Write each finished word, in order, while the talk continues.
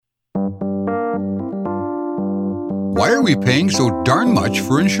Why are we paying so darn much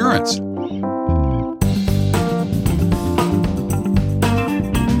for insurance?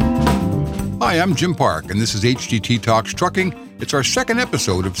 Hi, I'm Jim Park, and this is HDT Talks Trucking. It's our second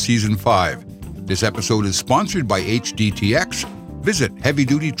episode of Season 5. This episode is sponsored by HDTX. Visit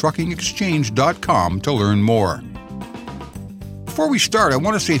HeavyDutyTruckingExchange.com to learn more. Before we start, I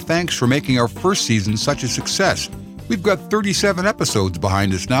want to say thanks for making our first season such a success. We've got 37 episodes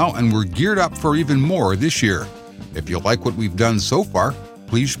behind us now, and we're geared up for even more this year. If you like what we've done so far,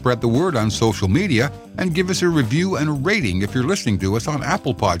 please spread the word on social media and give us a review and a rating if you're listening to us on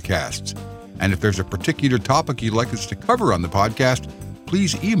Apple Podcasts. And if there's a particular topic you'd like us to cover on the podcast,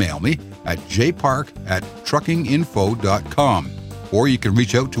 please email me at jpark@truckinginfo.com, or you can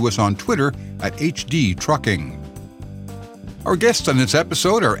reach out to us on Twitter at HDTrucking. Our guests on this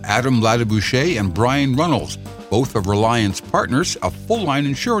episode are Adam Ladeboucher and Brian Runnels, both of Reliance Partners, a full-line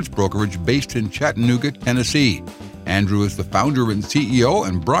insurance brokerage based in Chattanooga, Tennessee. Andrew is the founder and CEO,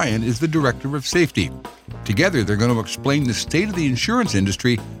 and Brian is the director of safety. Together, they're going to explain the state of the insurance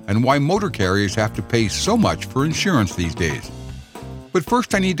industry and why motor carriers have to pay so much for insurance these days. But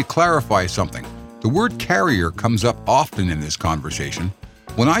first, I need to clarify something. The word carrier comes up often in this conversation.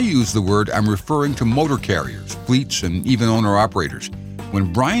 When I use the word, I'm referring to motor carriers, fleets, and even owner-operators.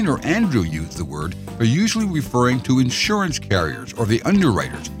 When Brian or Andrew use the word, they're usually referring to insurance carriers or the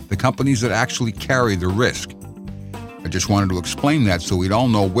underwriters, the companies that actually carry the risk. I just wanted to explain that so we'd all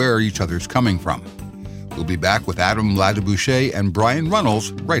know where each other's coming from. We'll be back with Adam Ladeboucher and Brian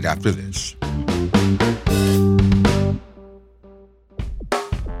Runnels right after this.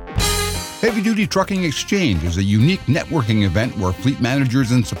 Heavy Duty Trucking Exchange is a unique networking event where fleet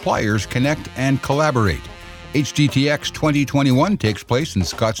managers and suppliers connect and collaborate. HDTX 2021 takes place in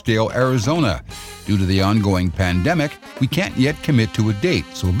Scottsdale, Arizona. Due to the ongoing pandemic, we can't yet commit to a date,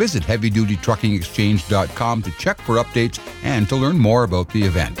 so visit HeavyDutyTruckingExchange.com to check for updates and to learn more about the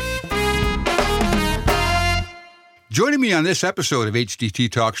event. Joining me on this episode of HDT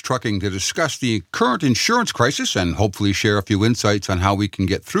Talks Trucking to discuss the current insurance crisis and hopefully share a few insights on how we can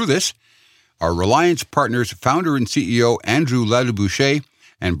get through this are Reliance Partners founder and CEO Andrew Ladeboucher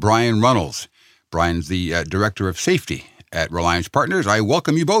and Brian Runnels. Brian's the Director of Safety at Reliance Partners. I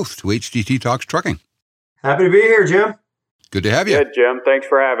welcome you both to HDT Talks Trucking. Happy to be here, Jim. Good to have you. Good, Jim. Thanks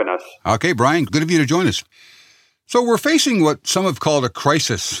for having us. Okay, Brian, good of you to join us. So we're facing what some have called a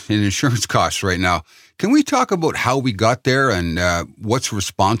crisis in insurance costs right now. Can we talk about how we got there and what's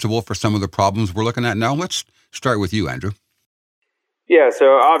responsible for some of the problems we're looking at now? Let's start with you, Andrew. Yeah,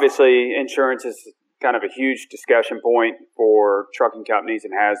 so obviously insurance is kind of a huge discussion point for trucking companies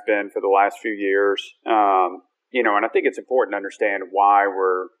and has been for the last few years. And I think it's important to understand why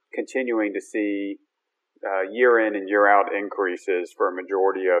we're continuing to see year in and year out increases for a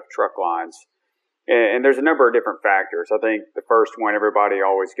majority of truck lines. And there's a number of different factors. I think the first one everybody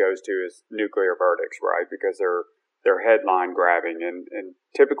always goes to is nuclear verdicts, right? Because they're headline grabbing. And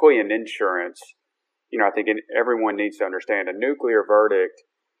typically in insurance, I think everyone needs to understand a nuclear verdict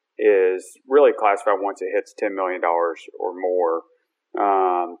is really classified once it hits $10 million or more.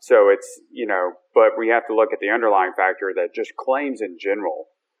 So it's, but we have to look at the underlying factor that just claims in general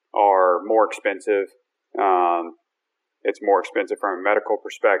are more expensive. It's more expensive from a medical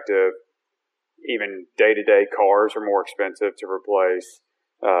perspective. Even day-to-day cars are more expensive to replace.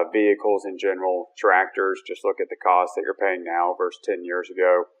 Vehicles in general, tractors, just look at the cost that you're paying now versus 10 years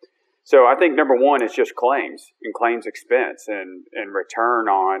ago. So I think number one is just claims and claims expense and return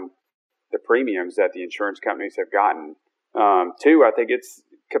on the premiums that the insurance companies have gotten. Two, I think it's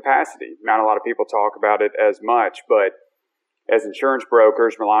capacity. Not a lot of people talk about it as much, but as insurance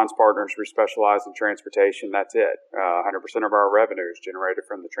brokers, Reliance Partners, we specialize in transportation. That's it. 100% of our revenue is generated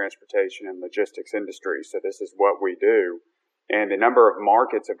from the transportation and logistics industry. So this is what we do. And the number of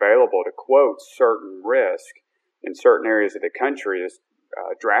markets available to quote certain risk in certain areas of the country is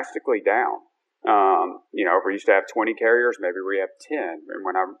drastically down. If we used to have 20 carriers, maybe we have 10. And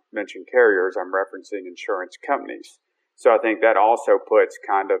when I mention carriers, I'm referencing insurance companies. So I think that also puts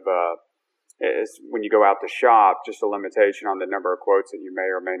kind of when you go out to shop, just a limitation on the number of quotes that you may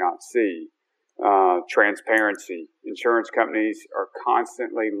or may not see. Transparency. Insurance companies are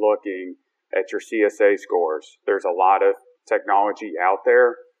constantly looking at your CSA scores. There's a lot of technology out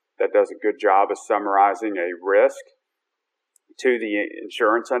there that does a good job of summarizing a risk to the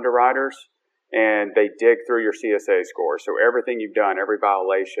insurance underwriters, and they dig through your CSA score. So everything you've done, every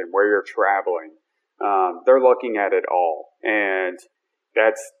violation, where you're traveling, they're looking at it all. And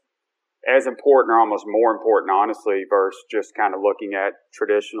that's as important or almost more important, honestly, versus just kind of looking at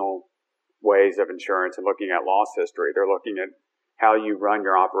traditional ways of insurance and looking at loss history. They're looking at how you run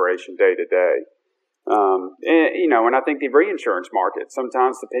your operation day to day. And I think the reinsurance market,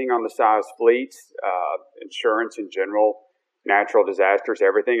 sometimes depending on the size fleets, insurance in general, natural disasters,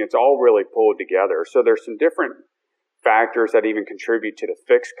 everything, it's all really pulled together. So there's some different factors that even contribute to the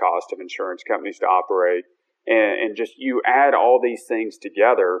fixed cost of insurance companies to operate. And just you add all these things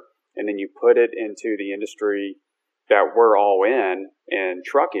together, and then you put it into the industry that we're all in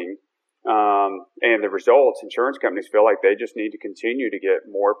trucking. And the results, insurance companies feel like they just need to continue to get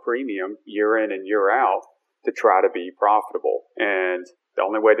more premium year in and year out to try to be profitable. And the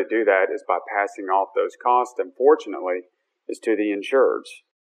only way to do that is by passing off those costs, unfortunately, is to the insureds.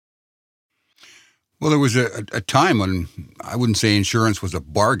 Well, there was a time when I wouldn't say insurance was a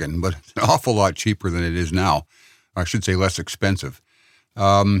bargain, but an awful lot cheaper than it is now. I should say less expensive.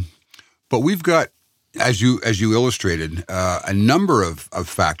 But we've got, as you illustrated, a number of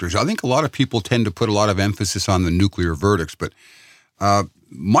factors. I think a lot of people tend to put a lot of emphasis on the nuclear verdicts, but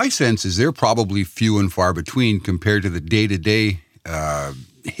my sense is they're probably few and far between compared to the day-to-day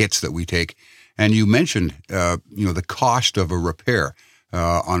hits that we take. And you mentioned, the cost of a repair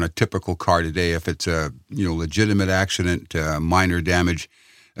on a typical car today. If it's a legitimate accident, minor damage,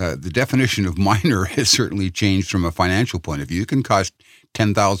 the definition of minor has certainly changed from a financial point of view. It can cost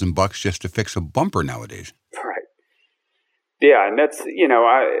 $10,000 just to fix a bumper nowadays. Right. Yeah, and that's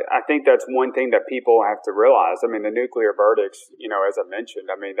I think that's one thing that people have to realize. I mean, the nuclear verdicts, as I mentioned,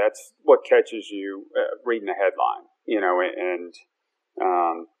 that's what catches you reading a headline. And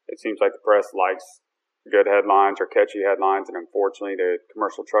it seems like the press likes good headlines or catchy headlines, and unfortunately, the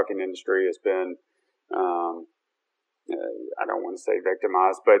commercial trucking industry has been, I don't want to say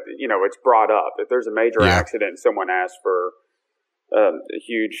victimized, but it's brought up. If there's a major accident and someone asks for a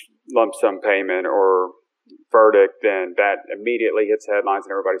huge lump sum payment or verdict, then that immediately hits headlines,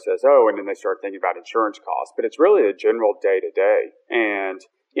 and everybody says, "Oh," and then they start thinking about insurance costs. But it's really the general day to day, and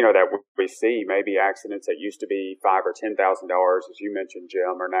that we see maybe accidents that used to be $5,000 or $10,000, as you mentioned,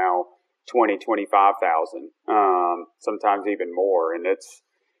 Jim, are now $20,000, $25,000, sometimes even more. And it's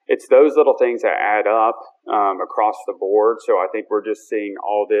those little things that add up across the board. So I think we're just seeing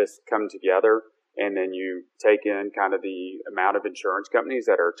all this come together. And then you take in kind of the amount of insurance companies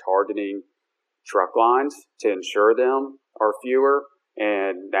that are targeting truck lines to insure them are fewer.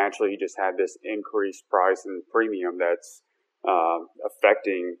 And naturally, you just have this increased price and premium that's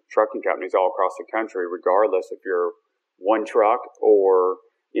affecting trucking companies all across the country, regardless if you're one truck or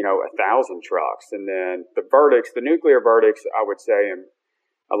 1,000 trucks. And then the verdicts, the nuclear verdicts, I would say, and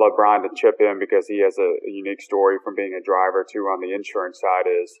I love Brian to chip in because he has a unique story from being a driver too on the insurance side,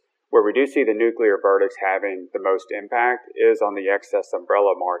 is where we do see the nuclear verdicts having the most impact is on the excess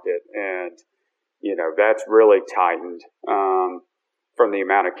umbrella market. And, that's really tightened from the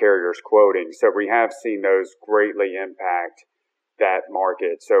amount of carriers quoting. So we have seen those greatly impact that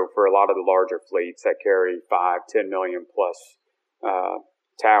market. So for a lot of the larger fleets that carry 5-10 million plus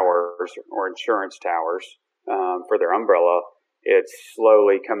towers or insurance towers for their umbrella, it's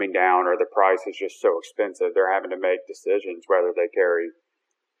slowly coming down, or the price is just so expensive. They're having to make decisions whether they carry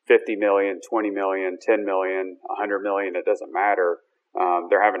 50 million, 20 million, 10 million, 100 million, it doesn't matter.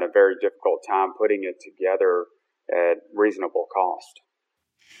 They're having a very difficult time putting it together at reasonable cost.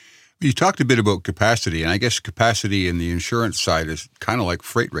 You talked a bit about capacity, and I guess capacity in the insurance side is kind of like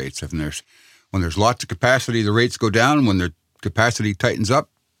freight rates. When there's lots of capacity, the rates go down. When the capacity tightens up,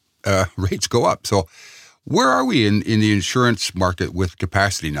 rates go up. So where are we in the insurance market with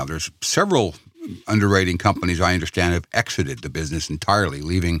capacity now? There's several underwriting companies, I understand, have exited the business entirely,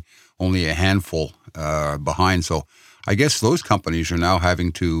 leaving only a handful behind. So I guess those companies are now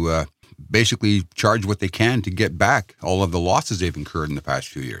having to basically charge what they can to get back all of the losses they've incurred in the past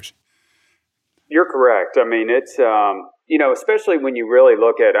few years. You're correct. I mean, it's, especially when you really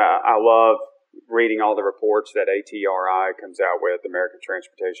look at, I love reading all the reports that ATRI comes out with, American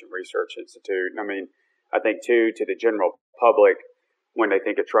Transportation Research Institute. And I mean, I think too, to the general public, when they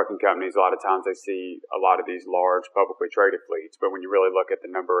think of trucking companies, a lot of times they see a lot of these large publicly traded fleets. But when you really look at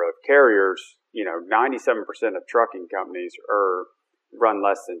the number of carriers, 97% of trucking companies run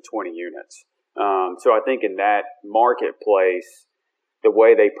less than 20 units. So I think in that marketplace, the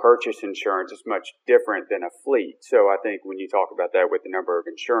way they purchase insurance is much different than a fleet. So I think when you talk about that with the number of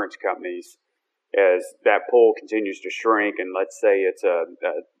insurance companies, as that pool continues to shrink, and let's say it's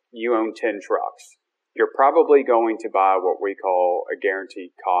you own 10 trucks, you're probably going to buy what we call a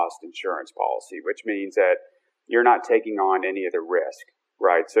guaranteed cost insurance policy, which means that you're not taking on any of the risk,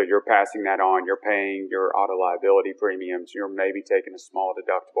 right? So you're passing that on, you're paying your auto liability premiums, you're maybe taking a small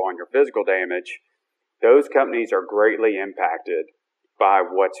deductible on your physical damage. Those companies are greatly impacted by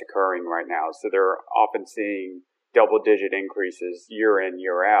what's occurring right now. So they're often seeing double-digit increases year in,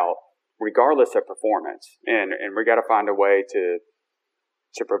 year out, regardless of performance. And we got to find a way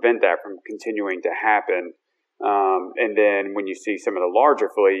to prevent that from continuing to happen. And then when you see some of the larger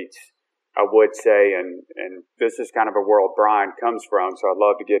fleets, I would say, and this is kind of a world Brian comes from, so I'd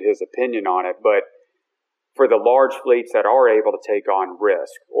love to get his opinion on it, but for the large fleets that are able to take on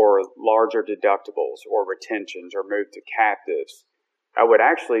risk or larger deductibles or retentions or move to captives, I would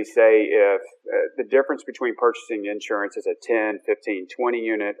actually say if the difference between purchasing insurance as a 10, 15, 20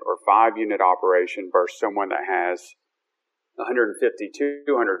 unit or 5 unit operation versus someone that has 150,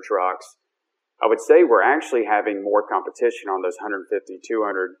 200 trucks, I would say we're actually having more competition on those 150,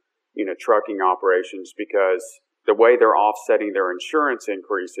 200 unit trucking operations because the way they're offsetting their insurance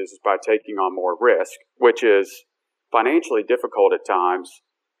increases is by taking on more risk, which is financially difficult at times,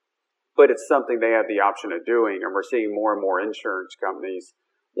 but it's something they have the option of doing. And we're seeing more and more insurance companies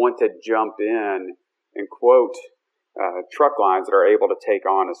want to jump in and quote truck lines that are able to take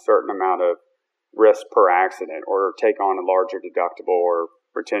on a certain amount of risk per accident or take on a larger deductible or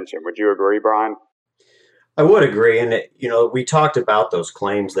retention. Would you agree, Brian? I would agree. And, we talked about those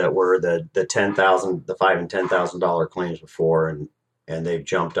claims that were the $10,000, the $5,000 and $10,000 claims before, and they've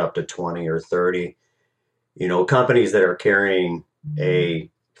jumped up to 20 or 30. Companies that are carrying a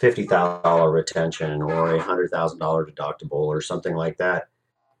 $50,000 retention or a $100,000 deductible or something like that,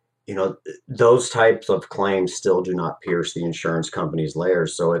 those types of claims still do not pierce the insurance company's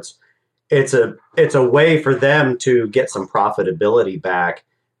layers. So it's a way for them to get some profitability back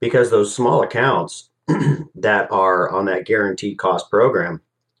because those small accounts that are on that guaranteed cost program,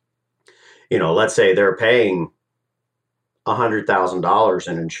 let's say they're paying $100,000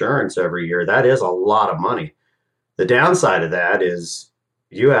 in insurance every year. That is a lot of money. The downside of that is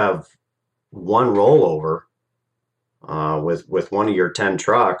you have one rollover with one of your 10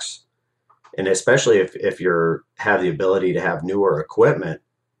 trucks, and especially if you have the ability to have newer equipment,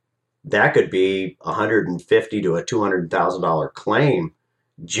 that could be $150,000 to a $200,000 claim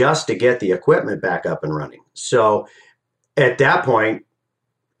just to get the equipment back up and running. So at that point,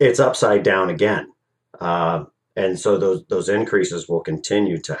 it's upside down again. And so those increases will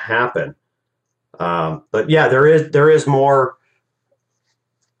continue to happen. But yeah, there is more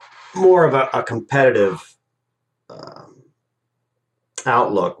of a competitive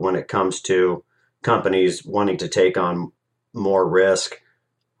outlook when it comes to companies wanting to take on more risk.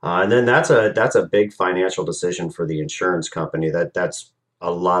 And then that's a big financial decision for the insurance company. That's a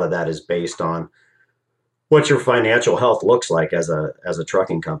lot of that is based on what your financial health looks like as a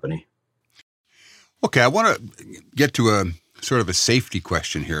trucking company. Okay, I want to get to a sort of a safety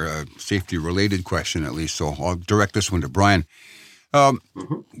question here, a safety-related question at least, so I'll direct this one to Brian.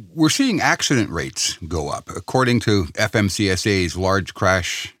 We're seeing accident rates go up. According to FMCSA's large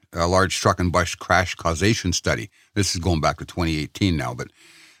truck and bus crash causation study, this is going back to 2018 now, but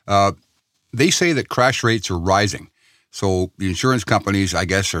they say that crash rates are rising. So the insurance companies, I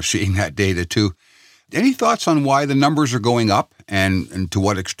guess, are seeing that data too. Any thoughts on why the numbers are going up and to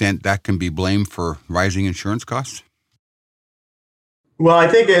what extent that can be blamed for rising insurance costs? Well, I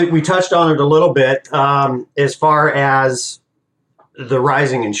think we touched on it a little bit. As far as the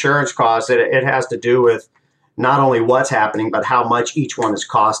rising insurance costs, it has to do with not only what's happening, but how much each one is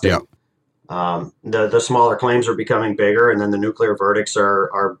costing. Yeah. The smaller claims are becoming bigger, and then the nuclear verdicts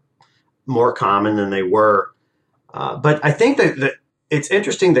are more common than they were. But I think that it's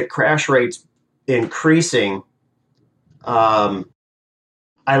interesting that crash rates increasing. I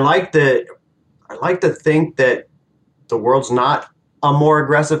like to think that the world's not a more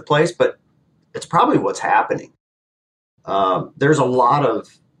aggressive place, but it's probably what's happening. There's a lot of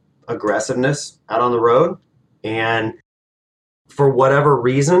aggressiveness out on the road, and for whatever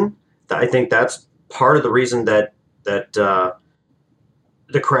reason, I think that's part of the reason that the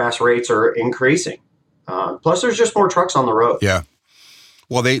crash rates are increasing. Plus, there's just more trucks on the road. Yeah.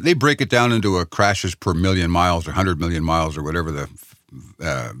 Well, they break it down into a crashes per million miles or 100 million miles or whatever the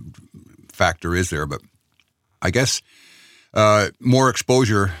factor is there. But I guess more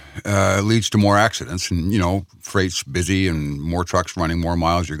exposure leads to more accidents. And, freight's busy and more trucks running more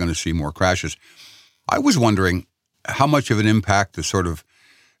miles, you're going to see more crashes. I was wondering how much of an impact the sort of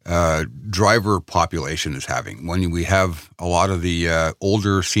driver population is having when we have a lot of the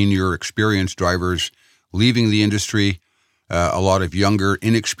older, senior, experienced drivers leaving the industry, a lot of younger,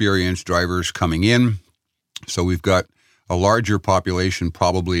 inexperienced drivers coming in. So we've got a larger population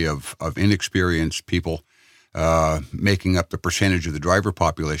probably of inexperienced people making up the percentage of the driver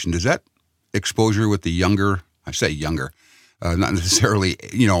population. Does that exposure with the younger, I say younger, not necessarily,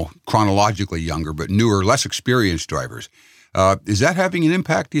 chronologically younger, but newer, less experienced drivers, is that having an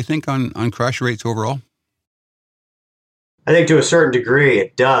impact, do you think, on crash rates overall? I think to a certain degree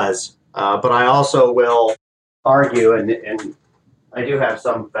it does. But I also will argue, and I do have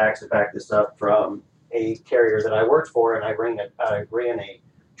some facts to back this up from a carrier that I worked for, and I ran a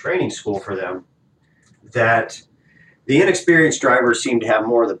training school for them, that the inexperienced drivers seem to have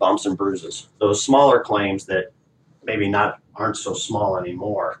more of the bumps and bruises, those smaller claims that maybe aren't so small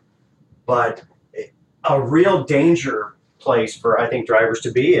anymore. But a real danger place for, I think, drivers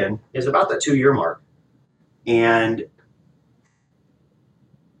to be in is about the 2-year mark. And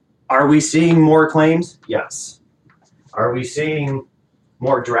are we seeing more claims? Yes. Are we seeing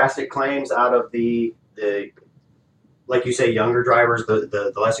more drastic claims out of the like you say, younger drivers,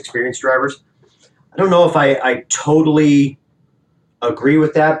 the less experienced drivers? I don't know if I totally agree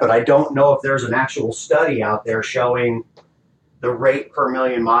with that, but I don't know if there's an actual study out there showing the rate per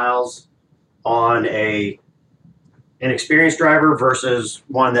million miles on an experienced driver versus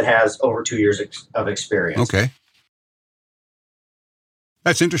one that has over 2 years of experience. Okay.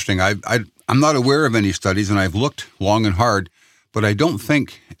 That's interesting. I'm not aware of any studies, and I've looked long and hard, but I don't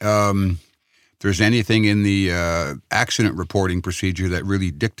think there's anything in the accident reporting procedure that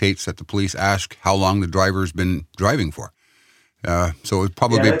really dictates that the police ask how long the driver's been driving for. So it's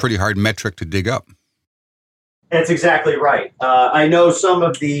probably a pretty hard metric to dig up. That's exactly right. I know some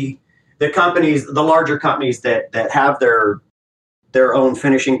of the companies, the larger companies that have their own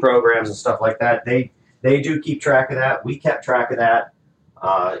finishing programs and stuff like that, they do keep track of that. We kept track of that.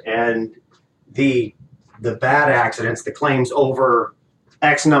 And the bad accidents, the claims over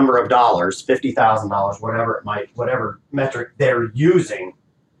X number of dollars, $50,000, whatever metric they're using,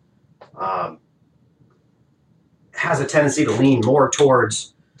 has a tendency to lean more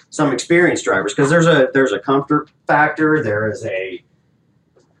towards some experienced drivers, because there's a comfort factor, there is I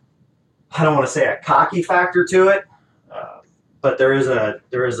don't want to say a cocky factor to it, but there is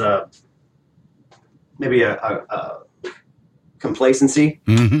maybe a complacency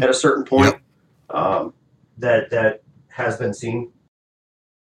at a certain point. Yep. That has been seen.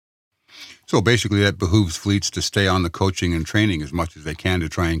 So basically that behooves fleets to stay on the coaching and training as much as they can to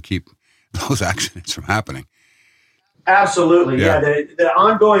try and keep those accidents from happening. Absolutely. Yeah. The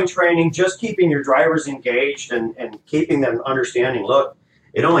ongoing training, just keeping your drivers engaged and keeping them understanding, look,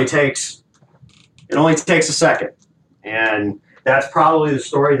 it only takes a second. And that's probably the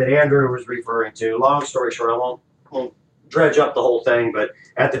story that Andrew was referring to. Long story short, I won't dredge up the whole thing, but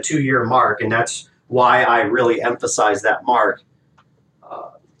at the 2-year mark, and that's why I really emphasize that mark,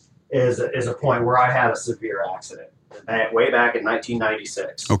 is a point where I had a severe accident way back in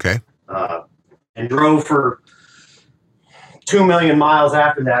 1996. Okay. And drove for 2 million miles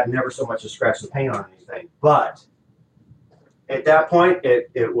after that, and never so much as scratched the paint on anything. But at that point,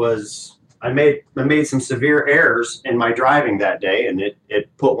 it was, I made some severe errors in my driving that day, and it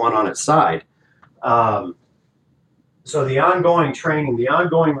put one on its side. So the ongoing training, the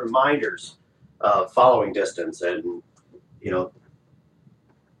ongoing reminders of following distance and,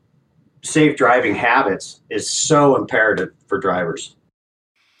 safe driving habits is so imperative for drivers.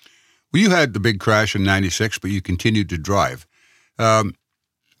 Well, you had the big crash in 96, but you continued to drive. From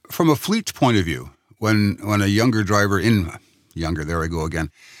a fleet's point of view, when a younger driver there I go again,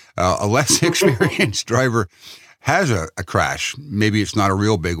 a less experienced driver has a crash, maybe it's not a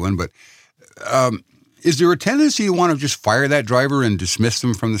real big one, but is there a tendency you want to just fire that driver and dismiss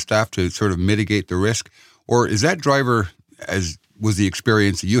them from the staff to sort of mitigate the risk? Or is that driver, as was the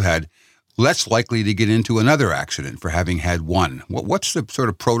experience that you had, less likely to get into another accident for having had one? What's the sort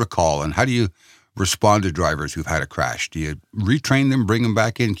of protocol, and how do you respond to drivers who've had a crash? Do you retrain them, bring them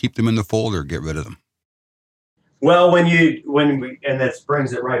back in, keep them in the fold, or get rid of them? Well, and this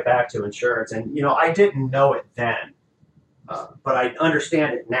brings it right back to insurance, and I didn't know it then, but I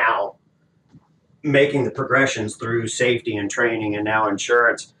understand it now, making the progressions through safety and training and now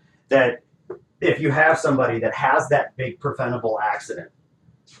insurance, that if you have somebody that has that big preventable accident,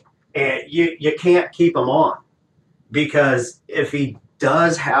 and you can't keep him on, because if he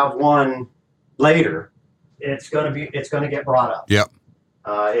does have one later, it's going to get brought up. Yep.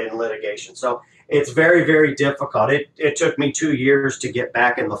 In litigation. So it's very, very difficult. It took me 2 years to get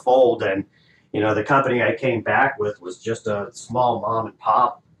back in the fold, and the company I came back with was just a small mom and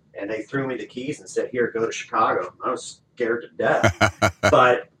pop, and they threw me the keys and said, "Here, go to Chicago." I was scared to death,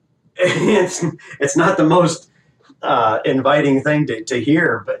 but it's not the most inviting thing to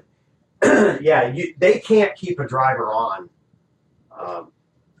hear, but. Yeah, they can't keep a driver on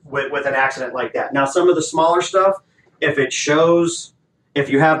with an accident like that. Now, some of the smaller stuff, if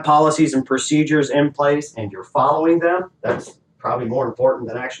you have policies and procedures in place and you're following them, that's probably more important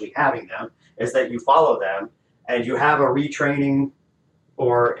than actually having them, is that you follow them and you have a retraining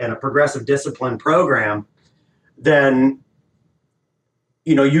and a progressive discipline program, then,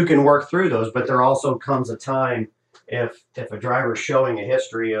 you can work through those, but there also comes a time if a driver's showing a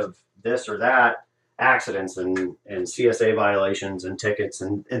history of this or that accidents and CSA violations and tickets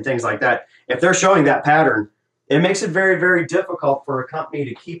and things like that, if they're showing that pattern, it makes it very, very difficult for a company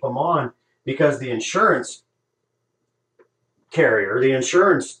to keep them on, because the insurance carrier, the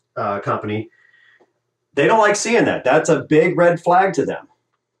insurance company, they don't like seeing that. That's a big red flag to them.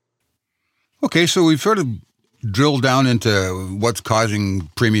 Okay, so we've sort of drilled down into what's causing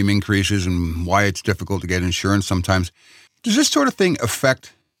premium increases and why it's difficult to get insurance sometimes. Does this sort of thing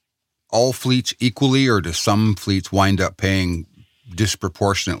affect all fleets equally, or do some fleets wind up paying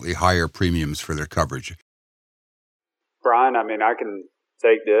disproportionately higher premiums for their coverage? Brian, I mean, I can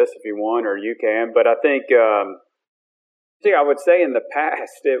take this if you want, or you can, but I think, I would say in the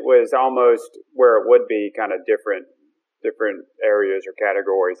past it was almost where it would be kind of different areas or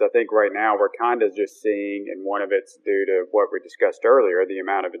categories. I think right now we're kind of just seeing, and one of it's due to what we discussed earlier, the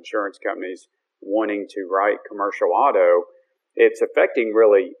amount of insurance companies wanting to write commercial auto. It's affecting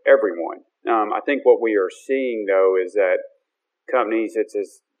really everyone. I think what we are seeing, though, is that companies, it's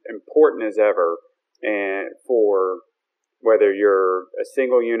as important as ever, and for whether you're a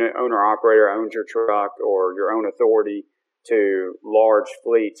single unit owner operator, owns your truck, or your own authority, to large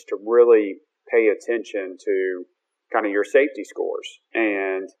fleets, to really pay attention to kind of your safety scores.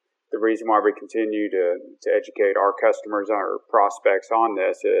 And the reason why we continue to educate our customers, our prospects on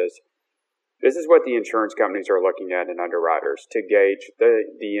this is what the insurance companies are looking at, and underwriters, to gauge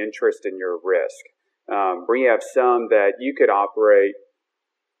the interest in your risk. We have some that you could operate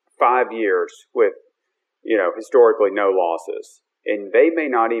 5 years with, historically no losses, and they may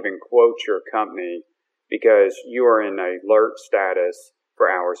not even quote your company because you are in alert status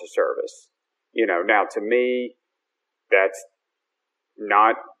for hours of service. Now to me, that's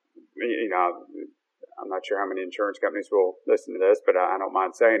not, I'm not sure how many insurance companies will listen to this, but I don't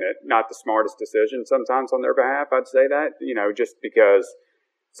mind saying it, not the smartest decision sometimes on their behalf. I'd say that, just because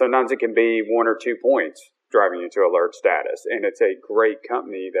sometimes it can be 1 or 2 points driving you to alert status. And it's a great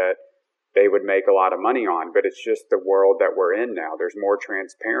company that they would make a lot of money on, but it's just the world that we're in now. There's more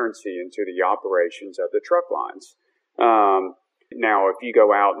transparency into the operations of the truck lines. Now, if you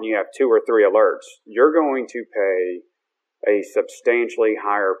go out and you have 2 or 3 alerts, you're going to pay a substantially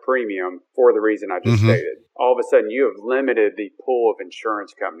higher premium for the reason I just stated. All of a sudden, you have limited the pool of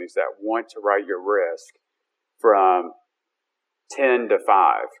insurance companies that want to write your risk from 10 to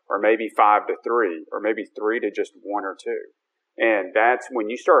 5, or maybe 5 to 3, or maybe 3 to just 1 or 2. And that's when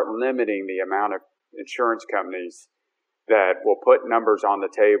you start limiting the amount of insurance companies that will put numbers on the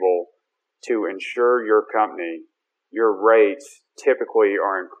table to insure your company, your rates typically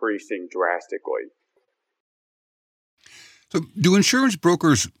are increasing drastically. So do insurance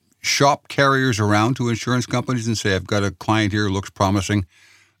brokers shop carriers around to insurance companies and say, I've got a client here who looks promising,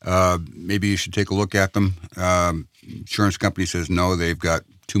 maybe you should take a look at them? Insurance company says, no, they've got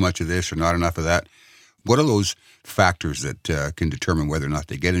too much of this or not enough of that. What are those factors that can determine whether or not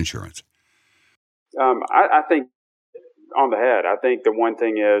they get insurance? I think on the head, I think the one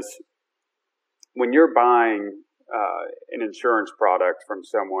thing is when you're buying an insurance product from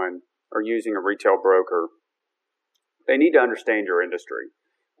someone or using a retail broker, they need to understand your industry.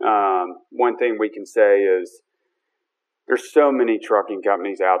 One thing we can say is there's so many trucking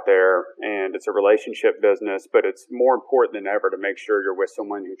companies out there, and it's a relationship business, but it's more important than ever to make sure you're with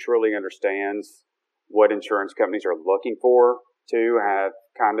someone who truly understands what insurance companies are looking for, to have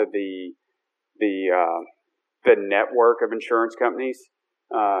kind of the network of insurance companies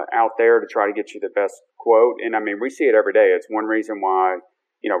out there to try to get you the best quote. And I mean, we see it every day. It's one reason why,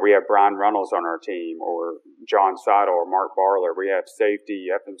 we have Brian Runnels on our team, or John Seidel, or Mark Barler. We have safety,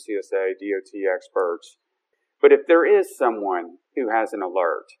 FMCSA, DOT experts. But if there is someone who has an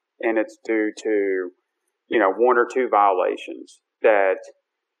alert and it's due to, 1 or 2 violations, that,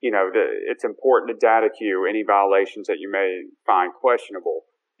 it's important to data queue any violations that you may find questionable,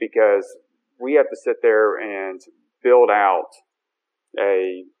 because we have to sit there and build out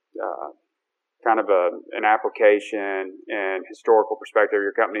a kind of an application and historical perspective of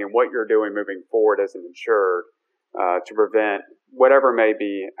your company and what you're doing moving forward as an insured to prevent whatever may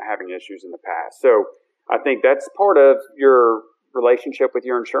be having issues in the past. So I think that's part of your relationship with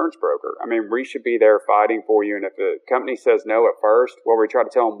your insurance broker. I mean, we should be there fighting for you. And if the company says no at first, well, we try to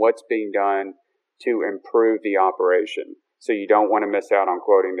tell them what's being done to improve the operation, so you don't want to miss out on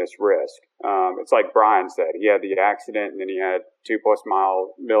quoting this risk. It's like Brian said, he had the accident and then he had 2+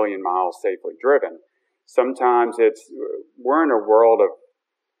 million miles safely driven. Sometimes we're in a world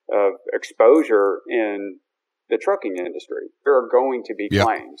of exposure in the trucking industry. There are going to be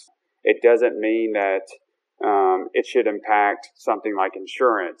claims. It doesn't mean that it should impact something like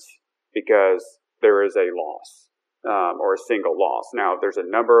insurance because there is a loss or a single loss. Now, if there's a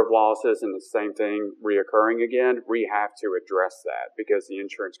number of losses and the same thing reoccurring again, we have to address that because the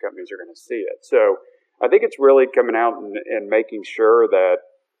insurance companies are going to see it. So I think it's really coming out and making sure that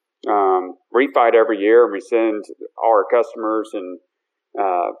we fight every year and we send our customers and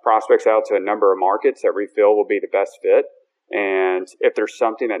prospects out to a number of markets that we feel will be the best fit. And if there's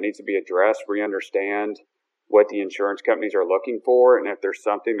something that needs to be addressed, we understand what the insurance companies are looking for. And if there's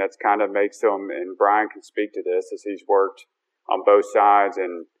something that's kind of makes them, and Brian can speak to this as he's worked on both sides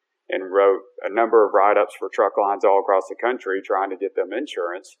and wrote a number of write-ups for truck lines all across the country trying to get them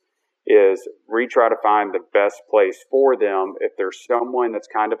insurance, is we try to find the best place for them. If there's someone that's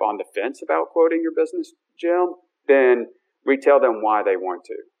kind of on the fence about quoting your business, Jim, then we tell them why they want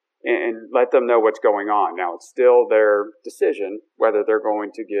to and let them know what's going on. Now, it's still their decision whether they're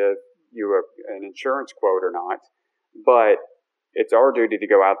going to give you an insurance quote or not, but it's our duty to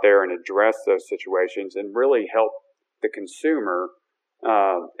go out there and address those situations and really help the consumer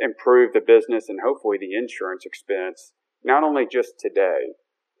improve the business and hopefully the insurance expense, not only just today,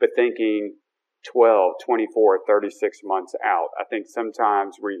 but thinking 12, 24, 36 months out. I think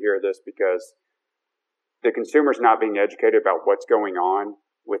sometimes we hear this because the consumer's not being educated about what's going on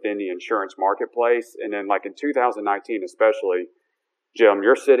within the insurance marketplace. And then like in 2019 especially, Jim,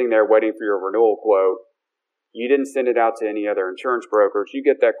 you're sitting there waiting for your renewal quote. You didn't send it out to any other insurance brokers. You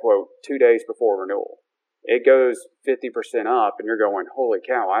get that quote 2 days before renewal. It goes 50% up and you're going, holy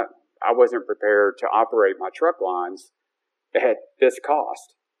cow, I wasn't prepared to operate my truck lines at this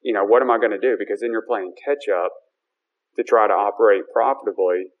cost. You know, what am I going to do? Because then you're playing catch up to try to operate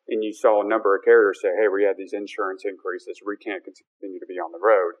profitably. And you saw a number of carriers say, hey, we had these insurance increases. We can't continue to be on the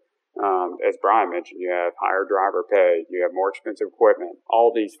road. As Brian mentioned, you have higher driver pay, you have more expensive equipment,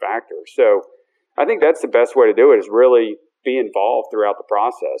 all these factors. So I think that's the best way to do it, is really be involved throughout the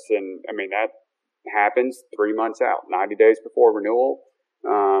process. And I mean, that happens 3 months out, 90 days before renewal.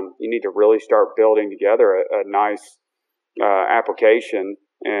 You need to really start building together a nice application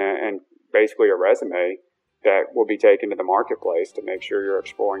and basically a resume that will be taken to the marketplace to make sure you're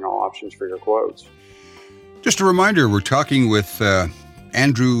exploring all options for your quotes. Just a reminder, we're talking with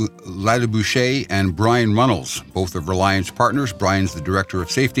Andrew Ladeboucher and Brian Runnels, both of Reliance Partners. Brian's the Director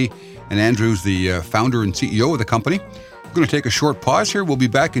of Safety, and Andrew's the founder and CEO of the company. We're going to take a short pause here. We'll be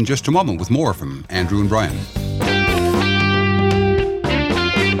back in just a moment with more from Andrew and Brian.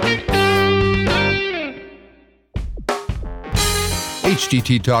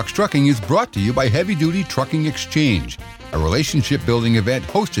 HDT Talks Trucking is brought to you by Heavy Duty Trucking Exchange, a relationship-building event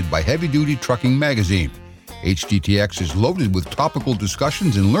hosted by Heavy Duty Trucking Magazine. HDTX is loaded with topical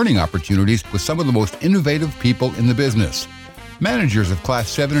discussions and learning opportunities with some of the most innovative people in the business. Managers of Class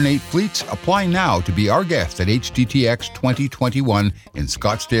 7 and 8 fleets, apply now to be our guest at HDTX 2021 in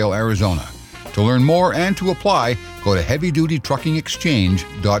Scottsdale, Arizona. To learn more and to apply, go to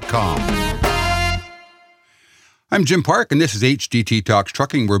heavydutytruckingexchange.com. I'm Jim Park, and this is HDT Talks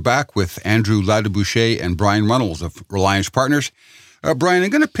Trucking. We're back with Andrew Ladeboucher and Brian Runnels of Reliance Partners. Brian, I'm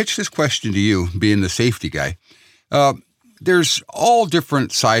going to pitch this question to you, being the safety guy. There's all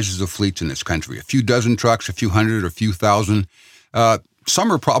different sizes of fleets in this country, a few dozen trucks, a few hundred, a few thousand. Some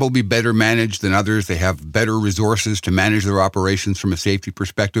are probably better managed than others. They have better resources to manage their operations from a safety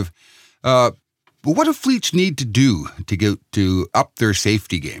perspective. But what do fleets need to do to up their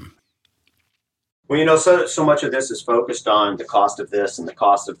safety game? Well, you know, so much of this is focused on the cost of this and the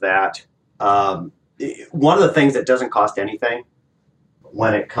cost of that. One of the things that doesn't cost anything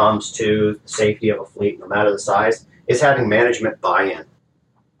when it comes to the safety of a fleet, no matter the size, is having management buy-in.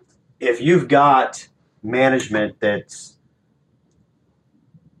 If you've got management that's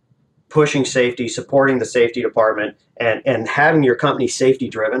pushing safety, supporting the safety department, and having your company safety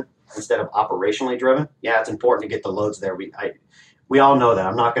driven instead of operationally driven, yeah, it's important to get the loads there. We all know that.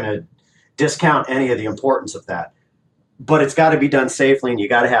 I'm not going to discount any of the importance of that, but it's got to be done safely, and you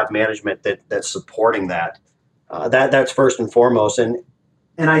got to have management that's supporting that. That's first and foremost, and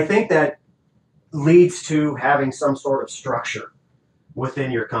I think that leads to having some sort of structure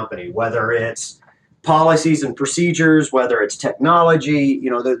within your company, whether it's policies and procedures, whether it's technology.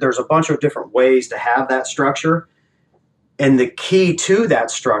 You know, there's a bunch of different ways to have that structure, and the key to that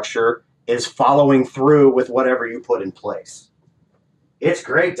structure is following through with whatever you put in place. It's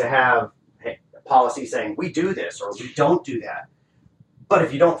great to have policy saying we do this or we don't do that, but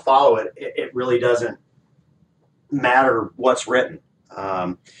if you don't follow it, it really doesn't matter what's written.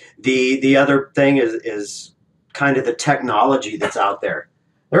 The other thing is kind of the technology that's out there.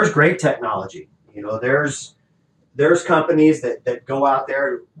 There's great technology. You know, there's companies that go out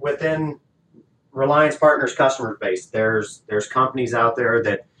there within Reliance Partners customer base, there's companies out there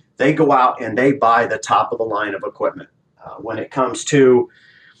that they go out and they buy the top of the line of equipment. When it comes to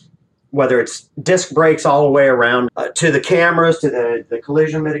whether it's disc brakes all the way around, to the cameras, to the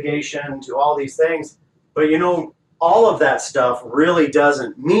collision mitigation, to all these things. But all of that stuff really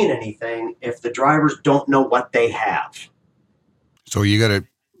doesn't mean anything if the drivers don't know what they have. So you got to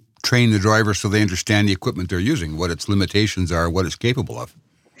train the driver so they understand the equipment they're using, what its limitations are, what it's capable of.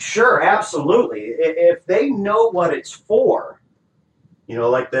 Sure, absolutely. If they know what it's for,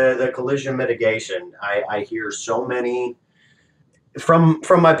 like the collision mitigation, I hear so many from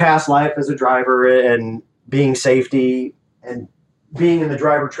my past life as a driver and being safety and being in the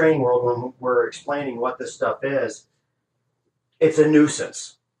driver training world when we're explaining what this stuff is. It's a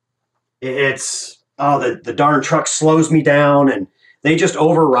nuisance. It's, the darn truck slows me down, and they just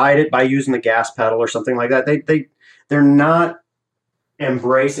override it by using the gas pedal or something like that. They're not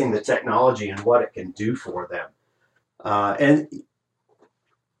embracing the technology and what it can do for them. And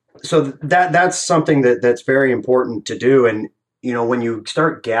so that's something that's very important to do. And, when you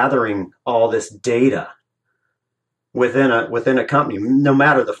start gathering all this data within a company, no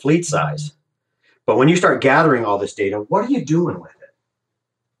matter the fleet size, but when you start gathering all this data, what are you doing with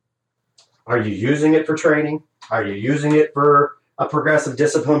it? Are you using it for training? Are you using it for a progressive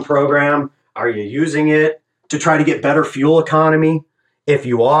discipline program? Are you using it to try to get better fuel economy? If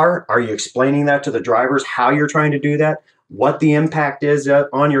you are you explaining that to the drivers, how you're trying to do that, what the impact is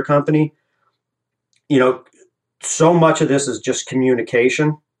on your company? So much of this is just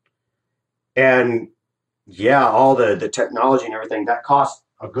communication. And yeah, all the technology and everything, that costs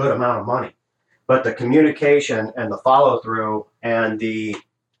a good amount of money. But the communication and the follow-through and the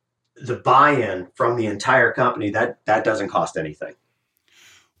buy-in from the entire company, that doesn't cost anything.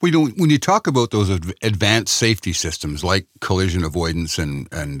 When you talk about those advanced safety systems like collision avoidance and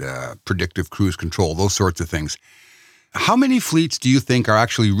predictive cruise control, those sorts of things, how many fleets do you think are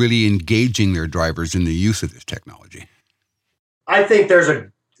actually really engaging their drivers in the use of this technology? I think there's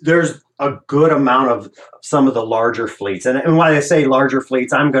a good amount of some of the larger fleets. And when I say larger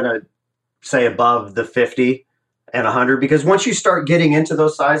fleets, I'm going to say above the 50 and 100, because once you start getting into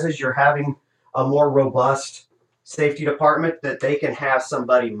those sizes, you're having a more robust safety department that they can have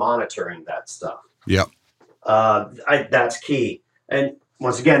somebody monitoring that stuff. Yeah. That's key. And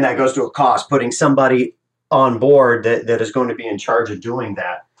once again, that goes to a cost, putting somebody on board that is going to be in charge of doing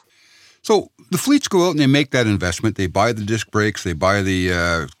that. So the fleets go out and they make that investment. They buy the disc brakes, they buy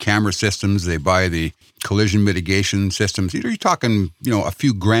the camera systems, they buy the collision mitigation systems. You're talking, a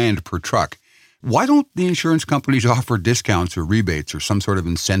few grand per truck. Why don't the insurance companies offer discounts or rebates or some sort of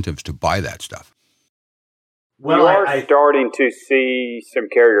incentives to buy that stuff? Well, you are starting to see some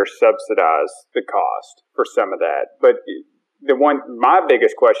carriers subsidize the cost for some of that. But my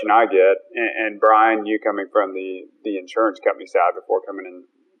biggest question I get, and Brian, you coming from the insurance company side before coming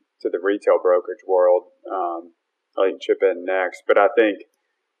into the retail brokerage world, I can chip in next. But I think,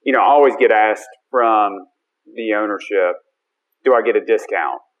 I always get asked from the ownership, do I get a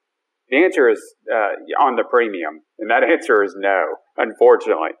discount? The answer is on the premium, and that answer is no,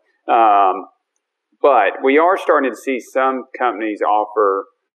 unfortunately. But we are starting to see some companies offer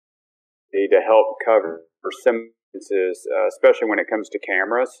to help cover some instances, especially when it comes to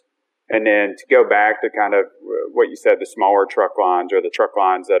cameras. And then to go back to kind of what you said, the smaller truck lines or the truck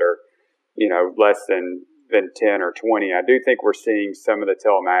lines that are, less than 10 or 20, I do think we're seeing some of the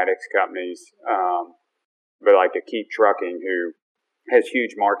telematics companies, but like a Keep Trucking, who has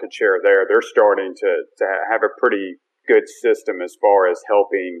huge market share there, they're starting to have a pretty good system as far as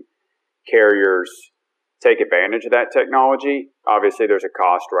helping carriers take advantage of that technology. Obviously, there's a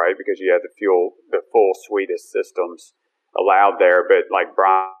cost, right? Because you have the full suite of systems allowed there. But like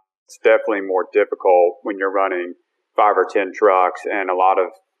Brian, it's definitely more difficult when you're running 5 or 10 trucks. And a lot of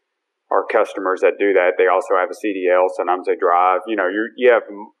our customers that do that, they also have a CDL. Sometimes they drive. You have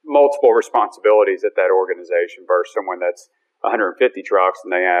multiple responsibilities at that organization versus someone that's 150 trucks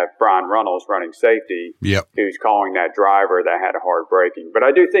and they have Brian Runnels running safety, who's calling that driver that had a hard braking. But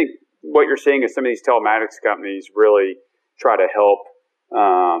I do think what you're seeing is some of these telematics companies really try to help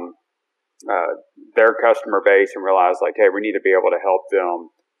their customer base and realize, like, hey, we need to be able to help them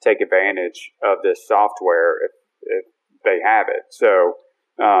take advantage of this software if they have it. So,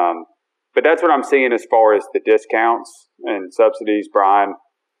 but that's what I'm seeing as far as the discounts and subsidies. Brian,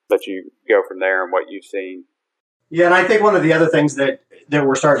 let you go from there and what you've seen. Yeah, and I think one of the other things that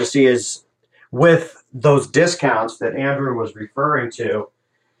we're starting to see is with those discounts that Andrew was referring to,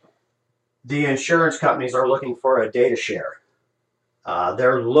 the insurance companies are looking for a data share.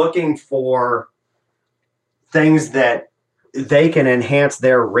 They're looking for things that they can enhance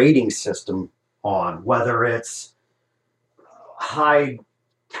their rating system on, whether it's a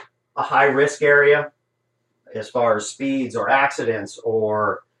high risk area as far as speeds or accidents,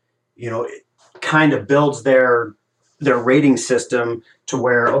 or it kind of builds their rating system to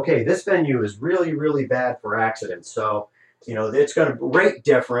where, okay, this venue is really, really bad for accidents. So, it's going to rate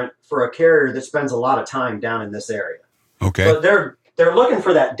different for a carrier that spends a lot of time down in this area. Okay. But they're looking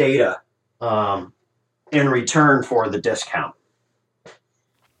for that data in return for the discount.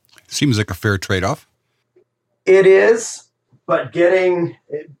 Seems like a fair trade-off. It is, but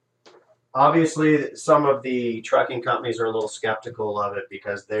obviously some of the trucking companies are a little skeptical of it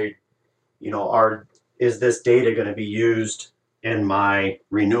because they, is this data going to be used in my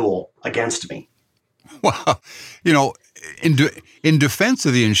renewal against me? Well, in defense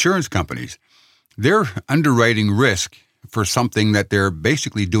of the insurance companies, they're underwriting risk for something that they're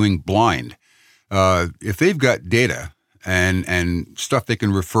basically doing blind. If they've got data and stuff they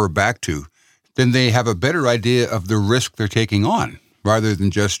can refer back to, then they have a better idea of the risk they're taking on, rather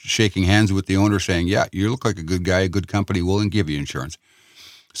than just shaking hands with the owner saying, yeah, you look like a good guy, a good company, we'll give you insurance.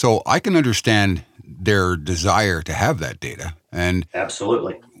 So I can understand their desire to have that data. And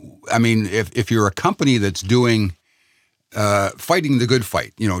absolutely. I mean, if you're a company that's doing, fighting the good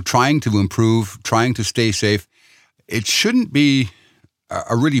fight, trying to improve, trying to stay safe, it shouldn't be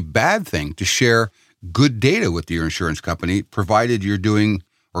a really bad thing to share good data with your insurance company, provided you're doing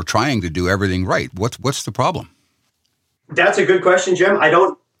or trying to do everything right. What's the problem? That's a good question, Jim.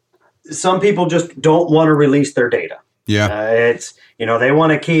 Some people just don't want to release their data. Yeah. They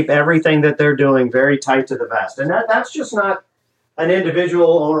want to keep everything that they're doing very tight to the vest. And that's just not an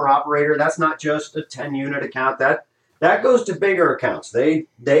individual owner operator. That's not just a 10-unit account. That goes to bigger accounts. They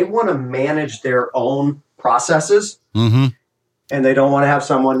want to manage their own processes, mm-hmm. and they don't want to have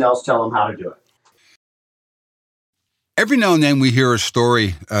someone else tell them how to do it. Every now and then we hear a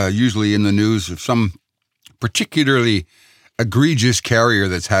story, usually in the news, of some particularly egregious carrier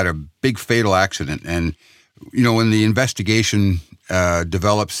that's had a big fatal accident. And, when the investigation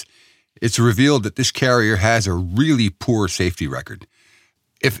develops, it's revealed that this carrier has a really poor safety record.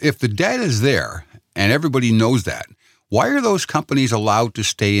 If the data is there and everybody knows that, why are those companies allowed to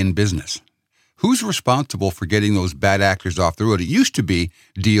stay in business? Who's responsible for getting those bad actors off the road? It used to be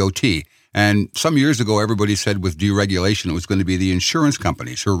DOT. And some years ago, everybody said with deregulation, it was going to be the insurance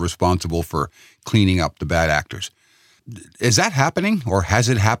companies who are responsible for cleaning up the bad actors. Is that happening, or has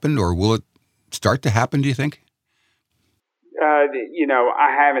it happened, or will it start to happen, do you think? I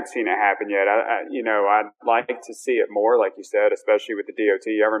haven't seen it happen yet. I'd like to see it more, like you said, especially with the DOT.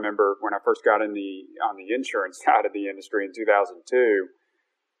 I remember when I first got on the insurance side of the industry in 2002,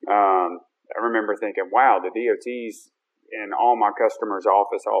 I remember thinking, wow, the DOT's in all my customers'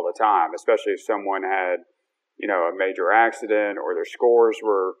 office all the time, especially if someone had, a major accident or their scores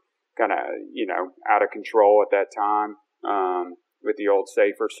were kind of, out of control at that time with the old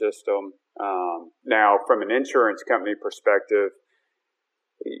SAFER system. Now, from an insurance company perspective,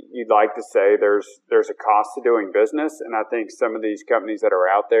 you'd like to say there's a cost to doing business, and I think some of these companies that are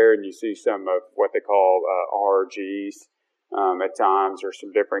out there, and you see some of what they call RRGs at times, or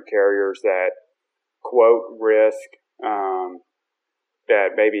some different carriers that quote risk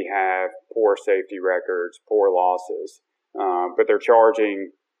that maybe have poor safety records, poor losses, but they're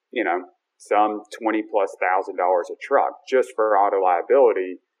charging, some $20,000+ a truck just for auto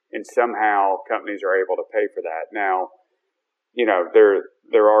liability, and somehow companies are able to pay for that. Now,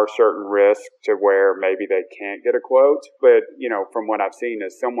 there are certain risks to where maybe they can't get a quote, but, from what I've seen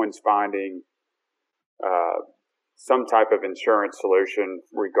is someone's finding some type of insurance solution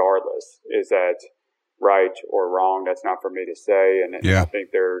regardless. Is that right or wrong? That's not for me to say. And I think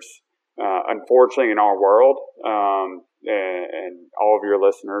there's, unfortunately in our world, and all of your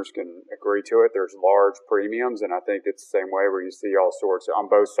listeners can agree to it, there's large premiums. And I think it's the same way where you see all sorts on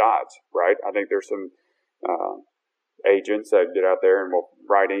both sides, right? I think there's some agents that get out there and will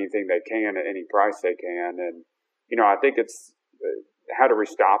write anything they can at any price they can. And, I think it's how do we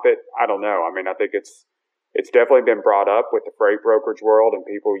stop it? I don't know. I mean, I think it's definitely been brought up with the freight brokerage world and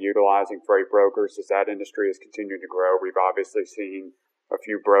people utilizing freight brokers as that industry has continued to grow. We've obviously seen a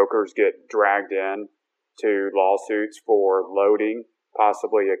few brokers get dragged in to lawsuits for loading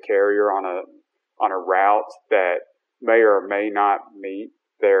possibly a carrier on a route that may or may not meet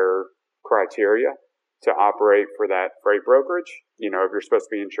their criteria to operate for that freight brokerage. If you're supposed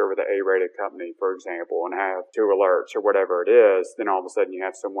to be insured with an A-rated company, for example, and have 2 alerts or whatever it is, then all of a sudden you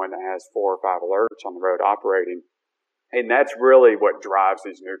have someone that has 4 or 5 alerts on the road operating. And that's really what drives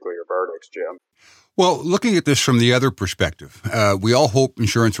these nuclear verdicts, Jim. Well, looking at this from the other perspective, we all hope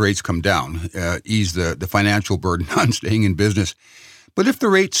insurance rates come down, ease the financial burden on staying in business. But if the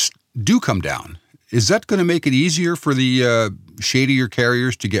rates do come down, is that going to make it easier for the shadier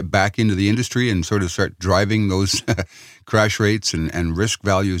carriers to get back into the industry and sort of start driving those crash rates and risk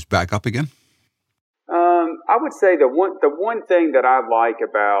values back up again? I would say the one thing that I like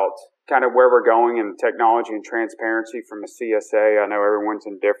about kind of where we're going in technology and transparency from a CSA, I know everyone's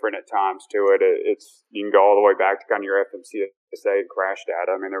indifferent at times to it. It's you can go all the way back to kind of your FMCSA and crash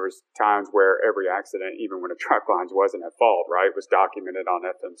data. I mean, there was times where every accident, even when a truck lines wasn't at fault, right, was documented on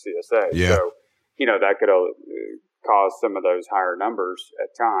FMCSA. Yeah. So, that could cause some of those higher numbers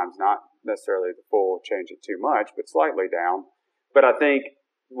at times, not necessarily the full change it too much, but slightly down. But I think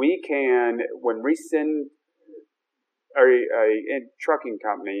we can, when we send a trucking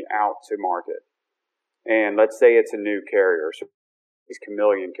company out to market, and let's say it's a new carrier, so these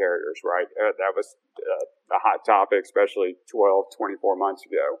chameleon carriers, right? That was a hot topic, especially 12, 24 months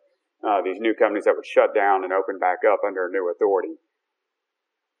ago. These new companies that would shut down and open back up under a new authority.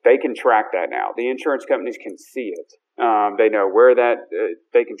 They can track that now. The insurance companies can see it. They know where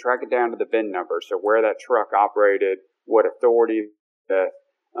they can track it down to the VIN number, so where that truck operated, what authority.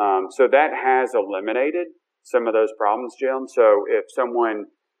 So that has eliminated some of those problems, Jim. So if someone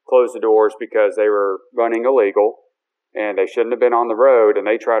closed the doors because they were running illegal and they shouldn't have been on the road and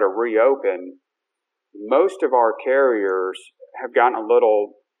they try to reopen, most of our carriers have gotten a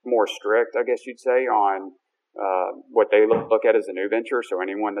little more strict, I guess you'd say, on what they look at as a new venture. So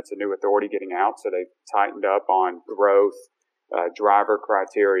anyone that's a new authority getting out, so they've tightened up on growth, driver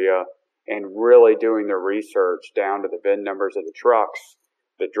criteria, and really doing their research down to the VIN numbers of the trucks,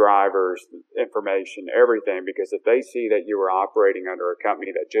 the drivers, information, everything. Because if they see that you were operating under a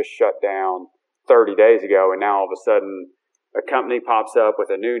company that just shut down 30 days ago and now all of a sudden a company pops up with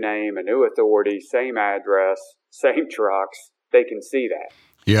a new name, a new authority, same address, same trucks, they can see that.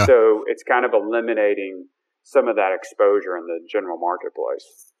 Yeah. So it's kind of eliminating some of that exposure in the general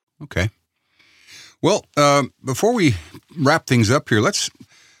marketplace. Okay. Well, before we wrap things up here, let's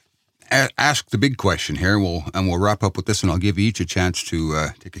ask the big question here, and we'll wrap up with this, and I'll give each a chance to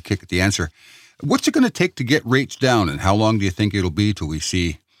take a kick at the answer. What's it going to take to get rates down, and how long do you think it'll be till we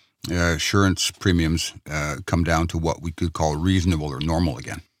see insurance premiums come down to what we could call reasonable or normal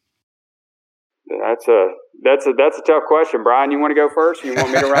again? That's a tough question, Brian. You want to go first, or you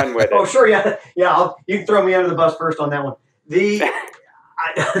want me to run with it? Oh, sure, yeah. You can throw me under the bus first on that one.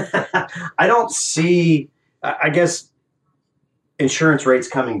 I don't see. I guess insurance rates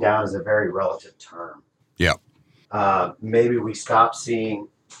coming down is a very relative term. Yeah. Maybe we stop seeing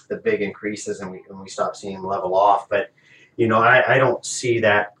the big increases and we stop seeing them level off. But I don't see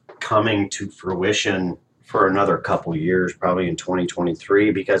that coming to fruition for another couple years, probably in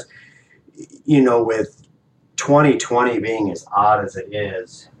 2023, because with 2020 being as odd as it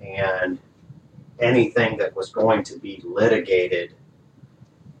is, and anything that was going to be litigated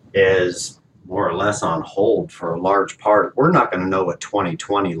is more or less on hold for a large part. We're not going to know what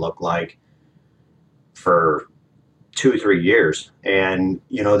 2020 looked like for 2-3 years. And,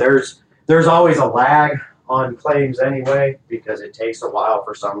 there's always a lag on claims anyway, because it takes a while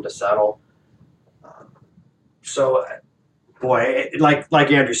for some to settle.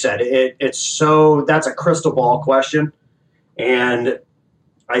 Like Andrew said, that's a crystal ball question. And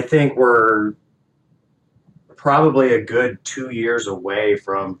I think we're probably a good 2 years away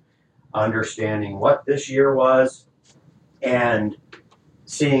from understanding what this year was and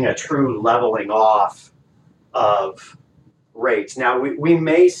seeing a true leveling off of rates. Now, we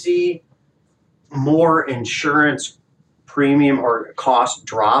may see more insurance premium or cost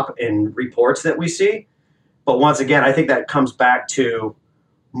drop in reports that we see. But once again, I think that comes back to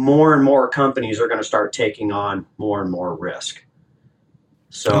more and more companies are going to start taking on more and more risk.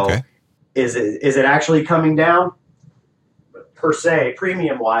 So Okay. Is it actually coming down per se,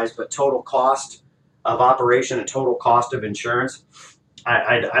 premium wise, but total cost of operation and total cost of insurance,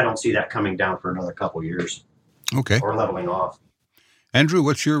 I don't see that coming down for another couple years. Okay. Or leveling off. Andrew,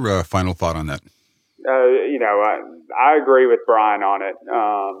 what's your final thought on that? I agree with Brian on it.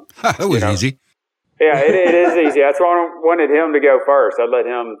 That was easy. Yeah, it is easy. That's why I wanted him to go first. I'd let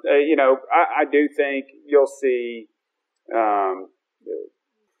him, I do think you'll see,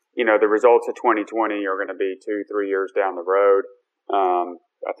 the results of 2020 are going to be 2-3 years down the road.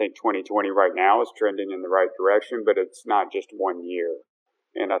 I think 2020 right now is trending in the right direction, but it's not just 1 year.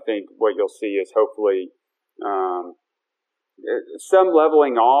 And I think what you'll see is hopefully some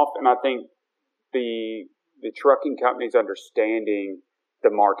leveling off. And I think the trucking companies understanding the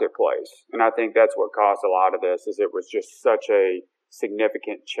marketplace. And I think that's what caused a lot of this, is it was just such a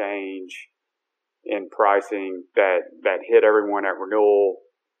significant change in pricing that hit everyone at renewal,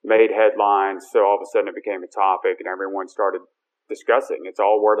 made headlines. So all of a sudden it became a topic and everyone started discussing. It's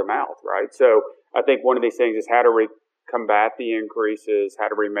all word of mouth, right? So I think one of these things is how do we combat the increases? How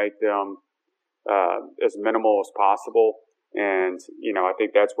do we make them as minimal as possible? And, I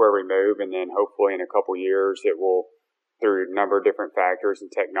think that's where we move. And then hopefully in a couple years, it will, through a number of different factors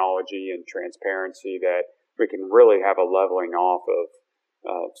and technology and transparency, that we can really have a leveling off of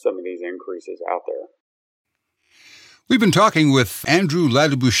some of these increases out there. We've been talking with Andrew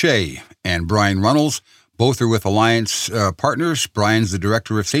Ladeboucher and Brian Runnels. Both are with Alliance Partners. Brian's the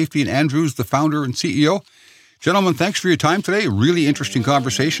Director of Safety and Andrew's the founder and CEO. Gentlemen, thanks for your time today. Really interesting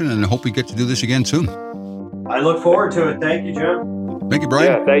conversation, and I hope we get to do this again soon. I look forward to it. Thank you, Jim. Thank you,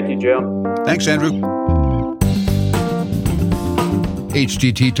 Brian. Yeah, thank you, Jim. Thanks, Andrew.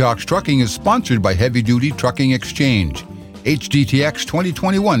 HDT Talks Trucking is sponsored by Heavy Duty Trucking Exchange. HDTX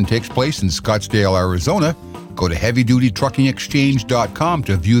 2021 takes place in Scottsdale, Arizona. Go to heavydutytruckingexchange.com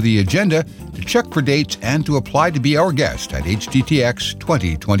to view the agenda, to check for dates, and to apply to be our guest at HDTX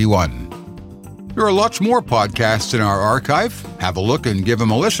 2021. There are lots more podcasts in our archive. Have a look and give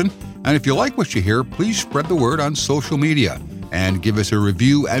them a listen. And if you like what you hear, please spread the word on social media and give us a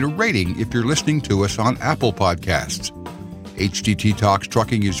review and a rating if you're listening to us on Apple Podcasts. HDT Talks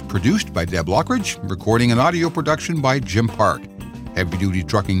Trucking is produced by Deb Lockridge, recording and audio production by Jim Park. Heavy Duty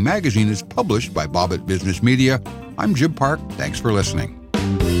Trucking Magazine is published by Bobbitt Business Media. I'm Jim Park. Thanks for listening.